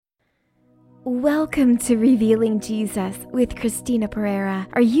Welcome to Revealing Jesus with Christina Pereira.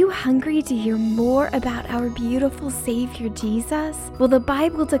 Are you hungry to hear more about our beautiful Savior Jesus? Well, the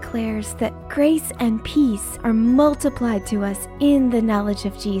Bible declares that grace and peace are multiplied to us in the knowledge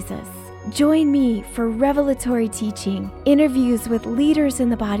of Jesus. Join me for revelatory teaching, interviews with leaders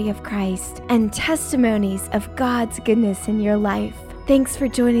in the body of Christ, and testimonies of God's goodness in your life. Thanks for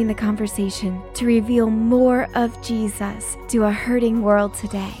joining the conversation to reveal more of Jesus to a hurting world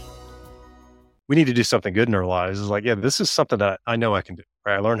today. We need to do something good in our lives. It's like, this is something that I know I can do.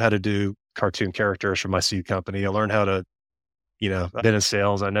 Right? I learned how to do cartoon characters for my seed company. I learned how to, I've been in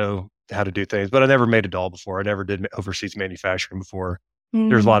sales. I know how to do things, but I never made a doll before. I never did overseas manufacturing before.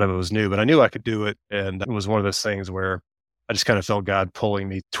 There's a lot of it was new, but I knew I could do it. And it was one of those things where I just kind of felt God pulling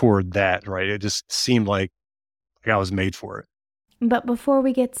me toward that, right? It just seemed like I was made for it. But before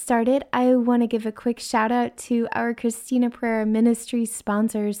we get started, I want to give a quick shout out to our Christina Pereira Ministries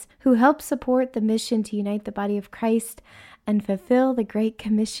sponsors who help support the mission to unite the body of Christ and fulfill the Great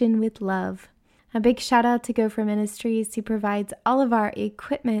Commission with love. A big shout out to Go For Ministries, who provides all of our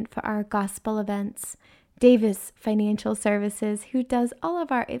equipment for our gospel events. Davis Financial Services, who does all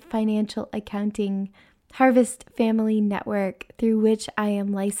of our financial accounting. Harvest Family Network, through which I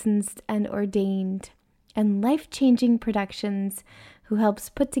am licensed and ordained. And Life-Changing Productions, who helps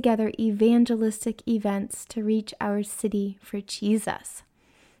put together evangelistic events to reach our city for Jesus.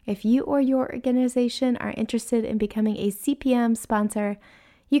 If you or your organization are interested in becoming a CPM sponsor,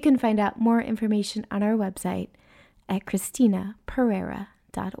 you can find out more information on our website at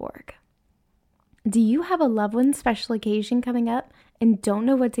christinapereira.org. Do you have a loved one's special occasion coming up and don't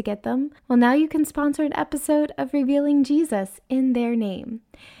know what to get them? Well, now you can sponsor an episode of Revealing Jesus in their name.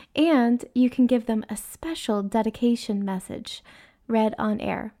 And you can give them a special dedication message read on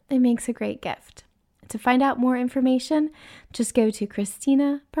air. It makes a great gift. To find out more information, just go to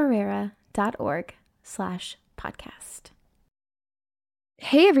christinapereira.org/podcast.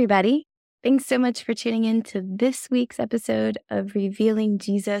 Hey, everybody. Thanks so much for tuning in to this week's episode of Revealing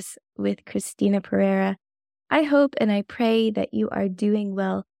Jesus with Christina Pereira. I hope and I pray that you are doing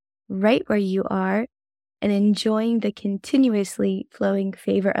well right where you are and enjoying the continuously flowing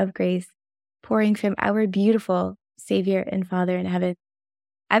favor of grace pouring from our beautiful Savior and Father in heaven.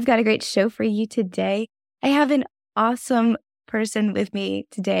 I've got a great show for you today. I have an awesome person with me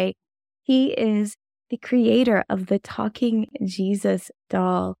today. He is the creator of the Talking Jesus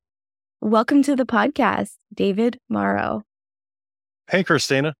doll. Welcome to the podcast, David Mauro. Hey,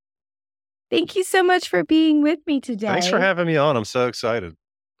 Christina. Thank you so much for being with me today. Thanks for having me on. I'm so excited.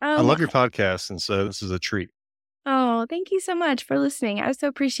 I love your podcast, and so this is a treat. Oh, thank you so much for listening. I so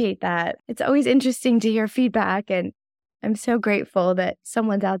appreciate that. It's always interesting to hear feedback, and I'm so grateful that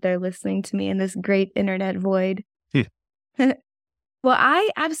someone's out there listening to me in this great internet void. Well,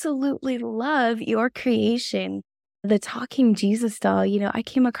 I absolutely love your creation, the Talking Jesus doll. I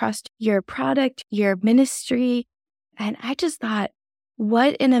came across your product, your ministry, and I just thought,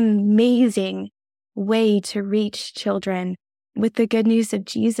 what an amazing way to reach children with the good news of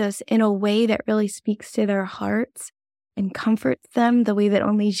Jesus in a way that really speaks to their hearts and comforts them the way that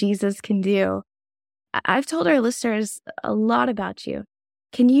only Jesus can do. I've told our listeners a lot about you.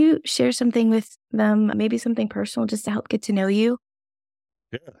 Can you share something with them, maybe something personal, just to help get to know you?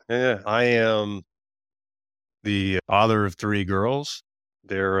 Yeah. I am the father of 3 girls.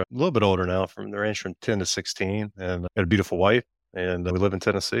 They're a little bit older now, they range from 10 to 16, and I got a beautiful wife, and we live in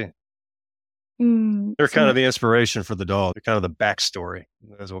Tennessee. They're kind of the inspiration for the doll. They're kind of the backstory,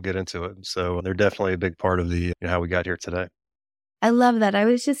 as we'll get into it. So they're definitely a big part of the how we got here today. I love that. I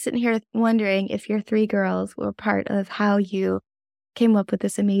was just sitting here wondering if your 3 girls were part of how you came up with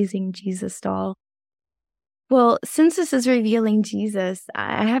this amazing Jesus doll. Well, since this is Revealing Jesus,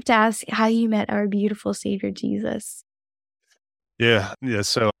 I have to ask how you met our beautiful Savior Jesus. Yeah.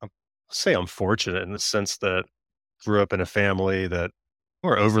 So I'll say I'm fortunate in the sense that I grew up in a family that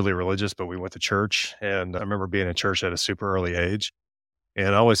we're overly religious, but we went to church. And I remember being in church at a super early age.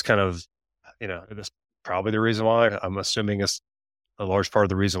 And I always kind of, that's probably the reason why. I'm assuming it's a large part of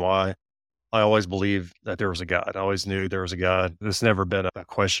the reason why I always believed that there was a God. I always knew there was a God. It's never been a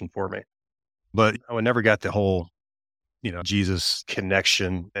question for me. But I never got the whole, Jesus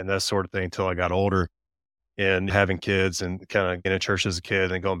connection and that sort of thing until I got older and having kids and kind of getting to church as a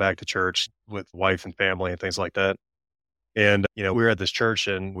kid and going back to church with wife and family and things like that. And, we were at this church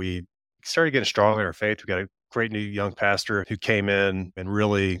and we started getting strong in our faith. We got a great new young pastor who came in and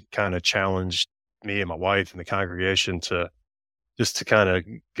really kind of challenged me and my wife and the congregation to kind of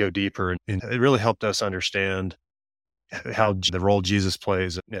go deeper. And it really helped us understand how the role Jesus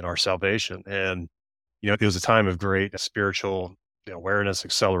plays in our salvation. And, it was a time of great spiritual awareness,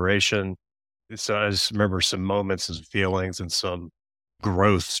 acceleration. So I just remember some moments and feelings and some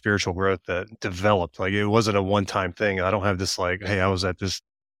growth, spiritual growth that developed. Like it wasn't a one time thing. I don't have this like, hey, I was at this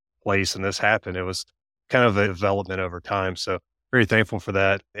place and this happened. It was kind of a development over time. So very thankful for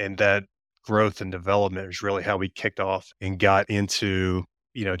that. And that growth and development is really how we kicked off and got into,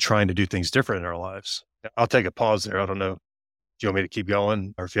 trying to do things different in our lives. I'll take a pause there. I don't know if you want me to keep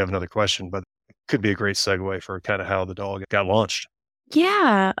going or if you have another question, but it could be a great segue for kind of how the dog got launched.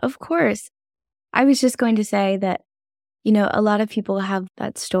 Yeah, of course. I was just going to say that, a lot of people have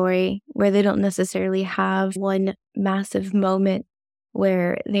that story where they don't necessarily have one massive moment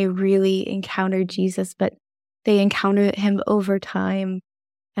where they really encounter Jesus, but they encounter him over time.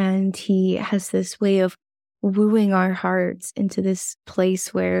 And he has this way of wooing our hearts into this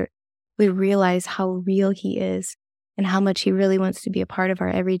place where we realize how real he is and how much he really wants to be a part of our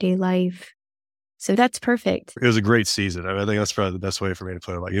everyday life. So that's perfect. It was a great season. I think that's probably the best way for me to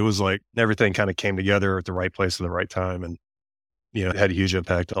put it. Like it was like everything kind of came together at the right place at the right time. And, it had a huge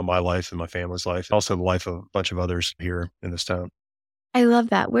impact on my life and my family's life, also the life of a bunch of others here in this town. I love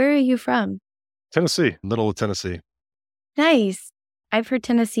that. Where are you from? Tennessee, middle of Tennessee. Nice. I've heard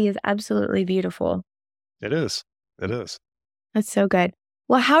Tennessee is absolutely beautiful. It is. It is. That's so good.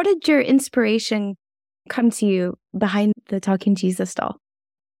 Well, how did your inspiration come to you behind the Talking Jesus doll?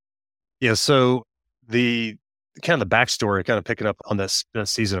 Yeah. So the kind of the backstory, kind of picking up on this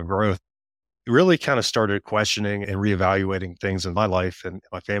season of growth, really kind of started questioning and reevaluating things in my life and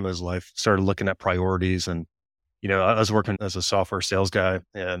my family's life, started looking at priorities. And, I was working as a software sales guy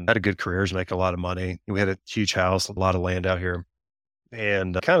and had a good career, was making a lot of money. We had a huge house, a lot of land out here.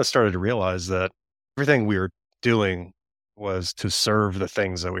 And I kind of started to realize that everything we were doing was to serve the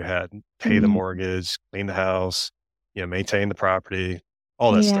things that we had, pay the Mhm. mortgage, clean the house, maintain the property,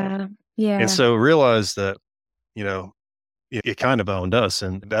 all that stuff. Yeah. And Yeah. so realized that, you know, it kind of owned us.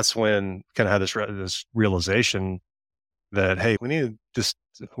 And that's when kind of had this realization that, hey, we need to just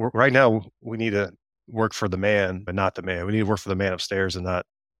right now, we need to work for the man, but not the man. We need to work for the man upstairs and not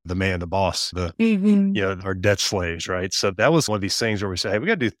the man, the boss, Mhm. our debt slaves, right? So that was one of these things where we say, hey, we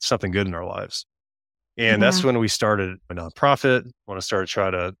got to do something good in our lives. And that's Yeah. when we started a nonprofit, when I started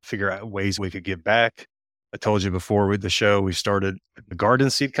trying to figure out ways we could give back. I told you before with the show, we started a garden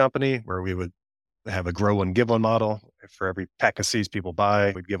seed company where we would have a grow one, give one model. For every pack of seeds people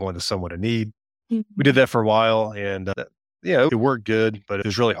buy, we'd give one to someone in need. We did Mhm. that for a while and, it worked good, but it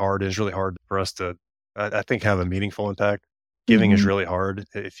was really hard. It was really hard for us to, I think, have a meaningful impact. Giving is Mhm. really hard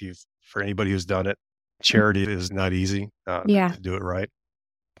for anybody who's done it. Charity is not easy Yeah. to do it right.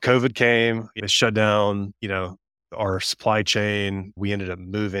 COVID came, it shut down, our supply chain. We ended up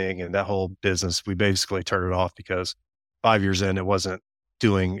moving and that whole business, we basically turned it off because 5 years in, it wasn't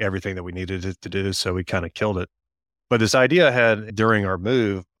doing everything that we needed it to do. So we kind of killed it. But this idea I had during our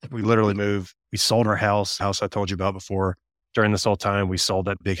move, we literally moved, we sold our house I told you about before. During this whole time, we sold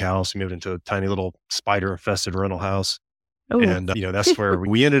that big house, we moved into a tiny little spider infested rental house. Oh. And, that's where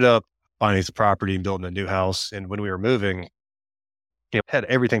we ended up buying this property and building a new house. And when we were moving, had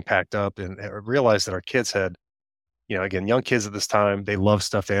everything packed up and realized that our kids had, again, young kids at this time, they love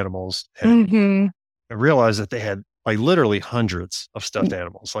stuffed animals. And Mhm. I realized that they had like literally hundreds of stuffed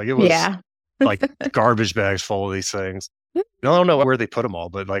animals. Like it was Yeah. like garbage bags full of these things. And I don't know where they put them all,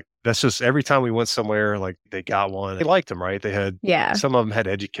 but like that's just every time we went somewhere, like they got one. They liked them, right? They had Yeah. some of them had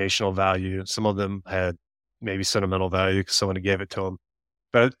educational value, some of them had maybe sentimental value because someone had gave it to them.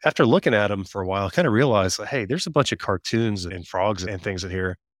 But after looking at them for a while, I kind of realized, like, hey, there's a bunch of cartoons and frogs and things in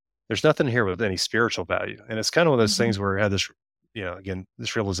here. There's nothing here with any spiritual value. And it's kind of one of those Mhm. things where I had this, again,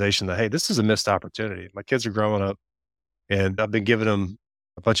 this realization that, hey, this is a missed opportunity. My kids are growing up and I've been giving them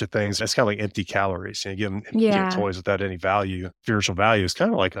a bunch of things. It's kind of like empty calories. You give them, Yeah. toys without any value, spiritual value. It's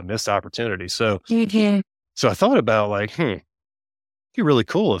kind of like a missed opportunity. So, Mhm. so I thought about like, it'd be really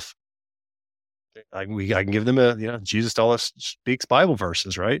cool if I can give them Jesus to us speaks Bible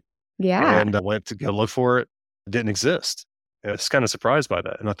verses, right? Yeah. And I went to go look for it. It didn't exist. And I was kind of surprised by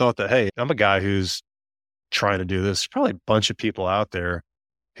that. And I thought that, hey, I'm a guy who's trying to do this. There's probably a bunch of people out there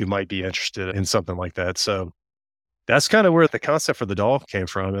who might be interested in something like that. So that's kind of where the concept for the doll came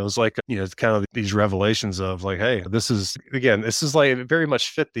from. It was like, kind of these revelations of like, hey, this is like it very much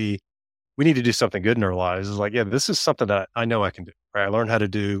fit we need to do something good in our lives. It's like, yeah, this is something that I know I can do. Right. I learned how to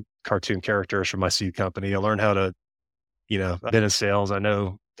do cartoon characters for my seed company. I learned how to, I've been in sales. I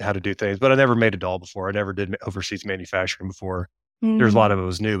know how to do things, but I never made a doll before. I never did overseas manufacturing before. There's a lot Mhm. of it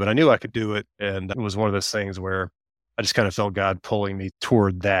was new, but I knew I could do it. And it was one of those things where I just kind of felt God pulling me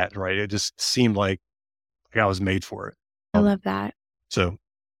toward that. Right. It just seemed like I was made for it. I Um, love that. so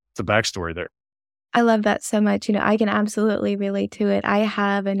the backstory there. I love that so much. I can absolutely relate to it. I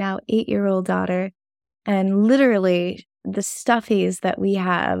have a now 8-year-old daughter, and literally the stuffies that we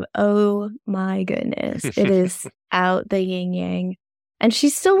have, oh my goodness, it is out the yin yang. And she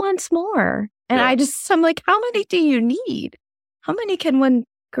still wants more. And Yeah. I'm like, how many do you need? How many can one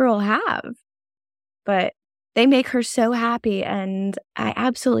girl have? But they make her so happy. And I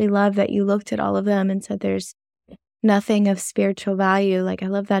absolutely love that you looked at all of them and said there's nothing of spiritual value. Like, I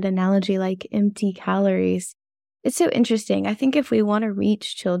love that analogy, like empty calories. It's so interesting. I think if we want to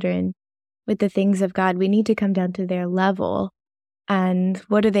reach children with the things of God, we need to come down to their level. And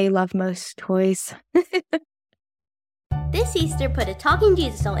what do they love most? Toys. This Easter, put a talking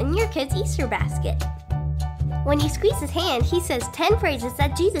Jesus doll in your kid's Easter basket. When you squeeze his hand, he says 10 phrases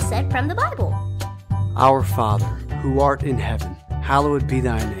that Jesus said from the Bible. Our Father, who art in heaven, hallowed be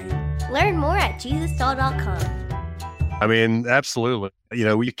thy name. Learn more at jesusdoll.com. I mean, absolutely.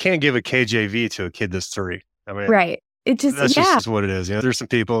 You can't give a KJV to a kid that's 3. I mean, Right. It just, that's just what it is. There's some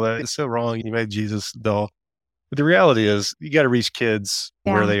people that it's so wrong. You made Jesus doll. But the reality is you got to reach kids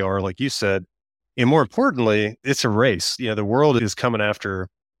where they are, like you said. And more importantly, it's a race. The world is coming after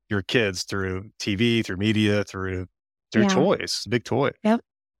your kids through TV, through media, through toys, big toy. Yep.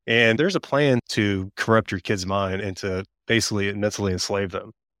 And there's a plan to corrupt your kid's mind and to basically mentally enslave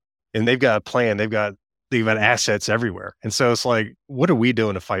them. And they've got a plan. They've got assets everywhere. And so it's like, what are we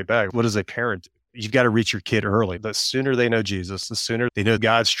doing to fight back? What does a parent do? You've got to reach your kid early. The sooner they know Jesus, the sooner they know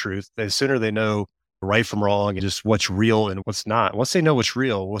God's truth, the sooner they know right from wrong and just what's real and what's not. Once they know what's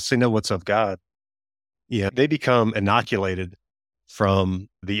real, once they know what's of God, they become inoculated from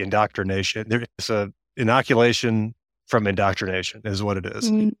the indoctrination. There's a inoculation from indoctrination is what it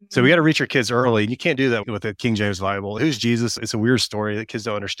is. Mm-hmm. So we got to reach your kids early. You can't do that with the King James Bible. Who's Jesus? It's a weird story that kids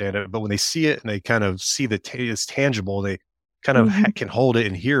don't understand it. But when they see it and they kind of see it's tangible, they kind of can hold it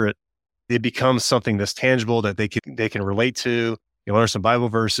and hear it. It becomes something that's tangible that they can relate to. You learn some Bible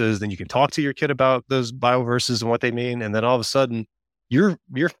verses, then you can talk to your kid about those Bible verses and what they mean. And then all of a sudden you're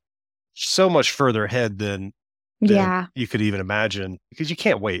so much further ahead than you could even imagine, because you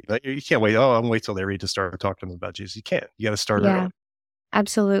can't wait. You can't wait. Oh, I'm wait till they read to start talking to them about Jesus. You can't. You got to start early.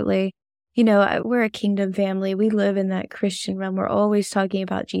 Absolutely. We're a kingdom family. We live in that Christian realm. We're always talking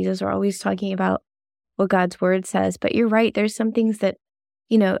about Jesus. We're always talking about what God's word says. But you're right. There's some things that,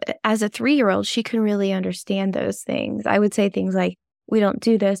 as a 3-year-old, she can really understand those things. I would say things like, we don't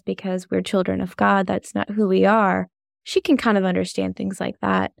do this because we're children of God. That's not who we are. She can kind of understand things like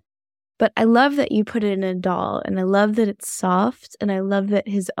that. But I love that you put it in a doll, and I love that it's soft, and I love that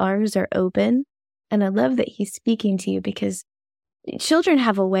his arms are open, and I love that he's speaking to you, because children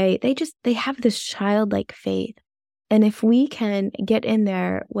have a way, they have this childlike faith. And if we can get in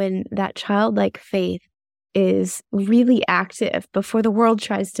there when that childlike faith is really active before the world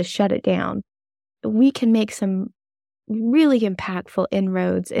tries to shut it down, we can make some really impactful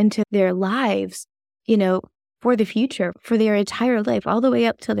inroads into their lives, for the future, for their entire life, all the way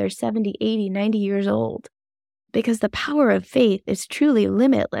up till they're 70, 80, 90 years old. Because the power of faith is truly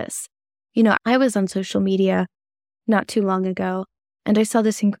limitless. I was on social media not too long ago, and I saw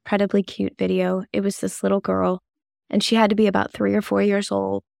this incredibly cute video. It was this little girl, and she had to be about 3 or 4 years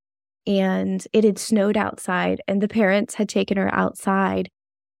old, and it had snowed outside, and the parents had taken her outside,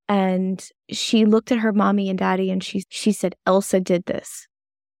 and she looked at her mommy and daddy, and she said, "Elsa did this."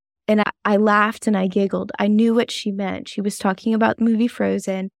 And I laughed and I giggled. I knew what she meant. She was talking about the movie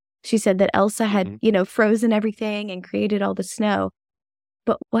Frozen. She said that Elsa had, frozen everything and created all the snow.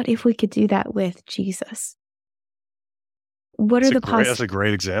 But what if we could do that with Jesus? What are the possibilities? That's a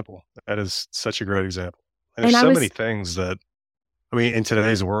great example. That is such a great example. And there's so many things that, in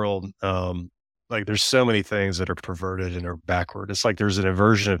today's world, there's so many things that are perverted and are backward. It's like there's an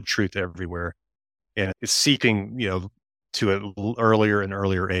inversion of truth everywhere. And it's seeping, to an earlier and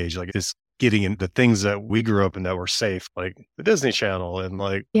earlier age. Like it's getting in the things that we grew up in that were safe, like the Disney Channel and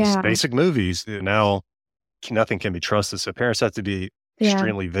basic movies. Now nothing can be trusted. So parents have to be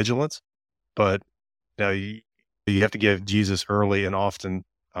extremely vigilant, but now you have to give Jesus early and often,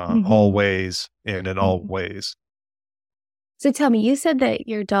 always and in all ways. So tell me, you said that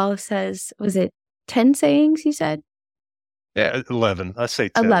your doll says, was it 10 sayings you said? Yeah, 11. I say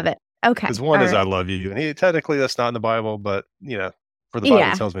 10. 11. Okay. Because one is, I love you. And technically that's not in the Bible, but, for the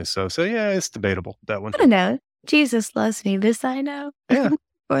Bible tells me so. So yeah, it's debatable, that one. I don't know. Jesus loves me. This I know. Yeah.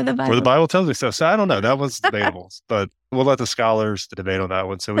 Or the Bible. Or the Bible tells me so. So I don't know. That one's debatable. But we'll let the scholars debate on that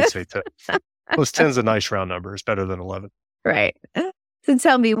one. So we say 10. Well, 10 is a nice round number. It's better than 11. Right. So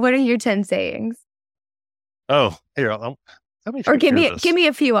tell me, what are your 10 sayings? Oh, here. Or give me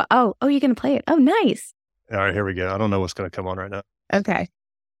a few. Oh, you're going to play it. Oh, nice. All right, here we go. I don't know what's going to come on right now. Okay.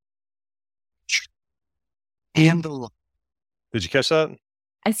 and the life. Did you catch that?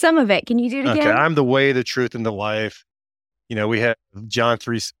 Some of it. Can you do it Okay. again? I'm the way, the truth, and the life. We have John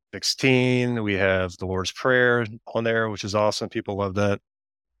 3:16. We have the Lord's Prayer on there, which is awesome. People love that.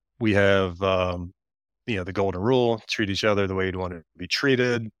 We have, the golden rule, treat each other the way you'd want to be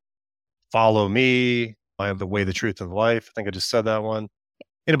treated. Follow me. I have the way, the truth, and the life. I think I just said that one.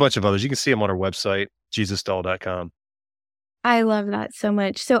 And a bunch of others. You can see them on our website, jesusdoll.com. I love that so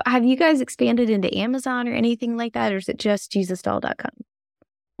much. So have you guys expanded into Amazon or anything like that, or is it just jesusdoll.com?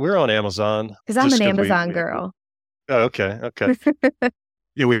 We're on Amazon. Because I'm just an 'cause Amazon girl. Oh, okay.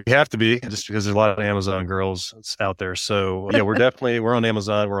 Yeah, we have to be just because there's a lot of Amazon girls out there. So yeah, we're on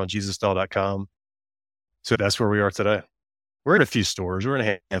Amazon. We're on jesusdoll.com. So that's where we are today. We're in a few stores. We're in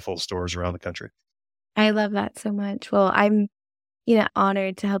a handful of stores around the country. I love that so much. Well, I'm,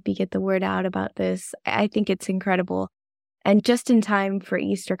 honored to help you get the word out about this. I think it's incredible. And just in time for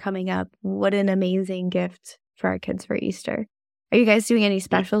Easter coming up, what an amazing gift for our kids for Easter. Are you guys doing any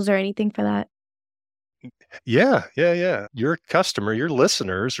specials or anything for that? Yeah. Your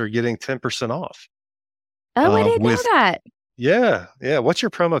listeners are getting 10% off. Oh, I didn't know that. Yeah. What's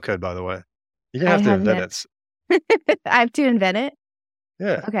your promo code, by the way? You're going to have to invent it. I have to invent it?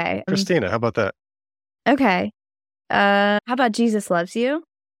 Yeah. Okay. Christina, how about that? Okay. How about Jesus Loves You?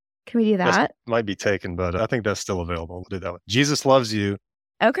 Can we do that? That might be taken, but I think that's still available. We'll do that one. Jesus Loves You.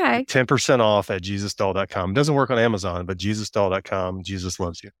 Okay. 10% off at jesusdoll.com. It doesn't work on Amazon, but jesusdoll.com, Jesus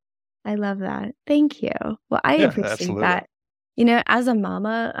Loves You. I love that. Thank you. Well, I appreciate absolutely. that. As a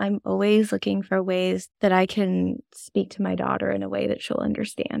mama, I'm always looking for ways that I can speak to my daughter in a way that she'll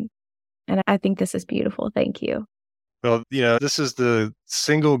understand. And I think this is beautiful. Thank you. Well, this is the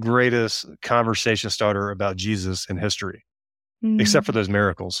single greatest conversation starter about Jesus in history, except for those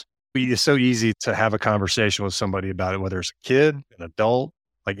miracles. It's so easy to have a conversation with somebody about it, whether it's a kid, an adult,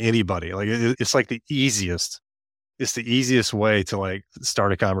 like anybody. Like it's like the easiest. It's the easiest way to like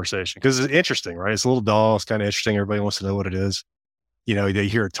start a conversation because it's interesting, right? It's a little doll. It's kind of interesting. Everybody wants to know what it is. They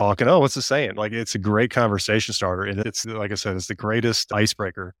hear it talking. Oh, what's it saying? Like it's a great conversation starter. And it's, like I said, it's the greatest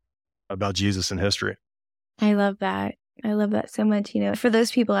icebreaker about Jesus in history. I love that. I love that so much. For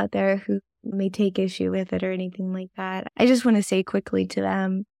those people out there who may take issue with it or anything like that, I just want to say quickly to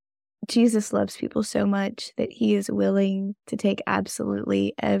them, Jesus loves people so much that he is willing to take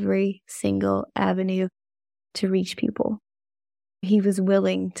absolutely every single avenue to reach people. He was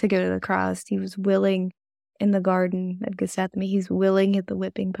willing to go to the cross. He was willing in the Garden of Gethsemane. He's willing at the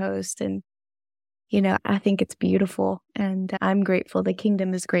whipping post. And, I think it's beautiful. And I'm grateful. The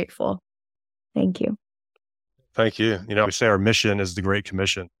kingdom is grateful. Thank you. Thank you. We say our mission is the Great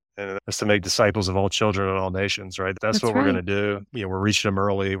Commission, and that's to make disciples of all children and all nations, right? That's what we're going to do. We're reaching them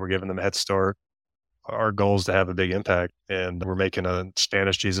early. We're giving them a head start. Our goal is to have a big impact, and we're making a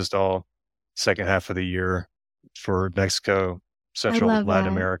Spanish Jesus doll second half of the year for Mexico, Central Latin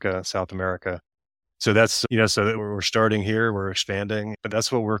America, South America. So that's, so that we're starting here, we're expanding, but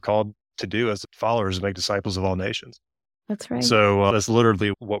that's what we're called to do as followers, make disciples of all nations. That's right. So that's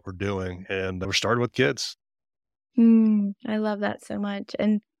literally what we're doing. And we're starting with kids. I love that so much.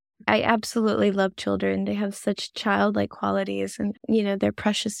 And I absolutely love children. They have such childlike qualities and, they're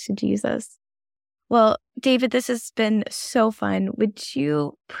precious to Jesus. Well, David, this has been so fun. Would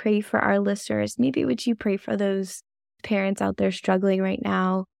you pray for our listeners? Maybe would you pray for those parents out there struggling right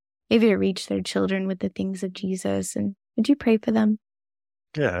now, maybe to reach their children with the things of Jesus? And would you pray for them?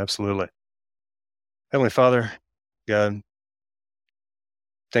 Yeah, absolutely. Heavenly Father, God,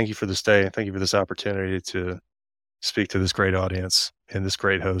 thank you for this day. Thank you for this opportunity to speak to this great audience and this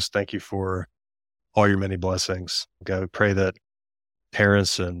great host. Thank you for all your many blessings. God, we pray that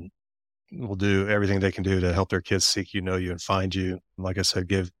parents will do everything they can do to help their kids seek you, know you, and find you. Like I said,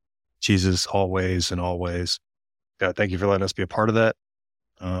 give Jesus always and always. God, thank you for letting us be a part of that.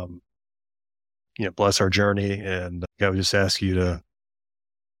 Bless our journey. And God, we just ask you to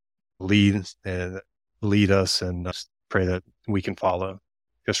lead us and pray that we can follow.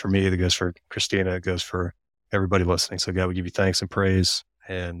 It goes for me, it goes for Christina, it goes for everybody listening. So God, we give you thanks and praise.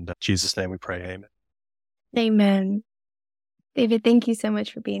 And in Jesus' name we pray, amen. Amen. David, thank you so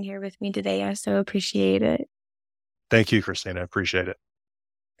much for being here with me today. I so appreciate it. Thank you, Christina. I appreciate it.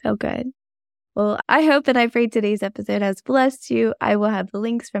 So good. Well, I hope that I prayed today's episode has blessed you. I will have the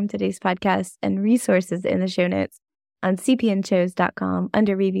links from today's podcast and resources in the show notes on cpnshows.com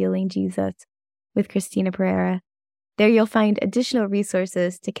under Revealing Jesus with Christina Pereira. There you'll find additional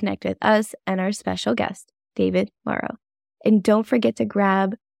resources to connect with us and our special guest, David Mauro. And don't forget to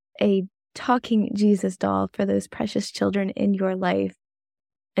grab a talking Jesus doll for those precious children in your life.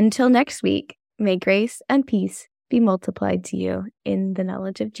 Until next week, may grace and peace be multiplied to you in the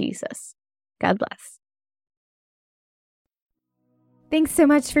knowledge of Jesus. God bless. Thanks so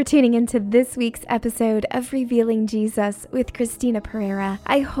much for tuning into this week's episode of Revealing Jesus with Christina Pereira.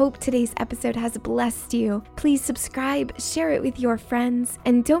 I hope today's episode has blessed you. Please subscribe, share it with your friends,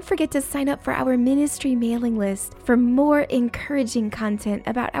 and don't forget to sign up for our ministry mailing list for more encouraging content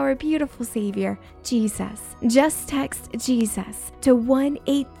about our beautiful Savior, Jesus. Just text Jesus to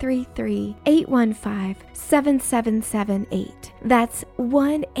 1-833-815-7778. That's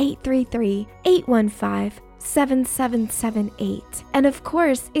 1-833-815-7778. And of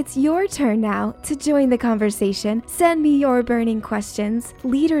course, it's your turn now to join the conversation. Send me your burning questions,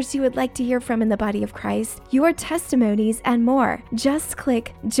 leaders you would like to hear from in the body of Christ, your testimonies, and more. Just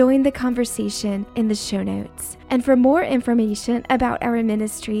click Join the Conversation in the show notes. And for more information about our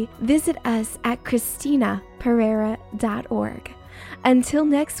ministry, visit us at ChristinaPereira.org. Until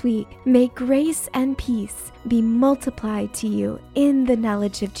next week, may grace and peace be multiplied to you in the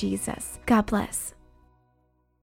knowledge of Jesus. God bless.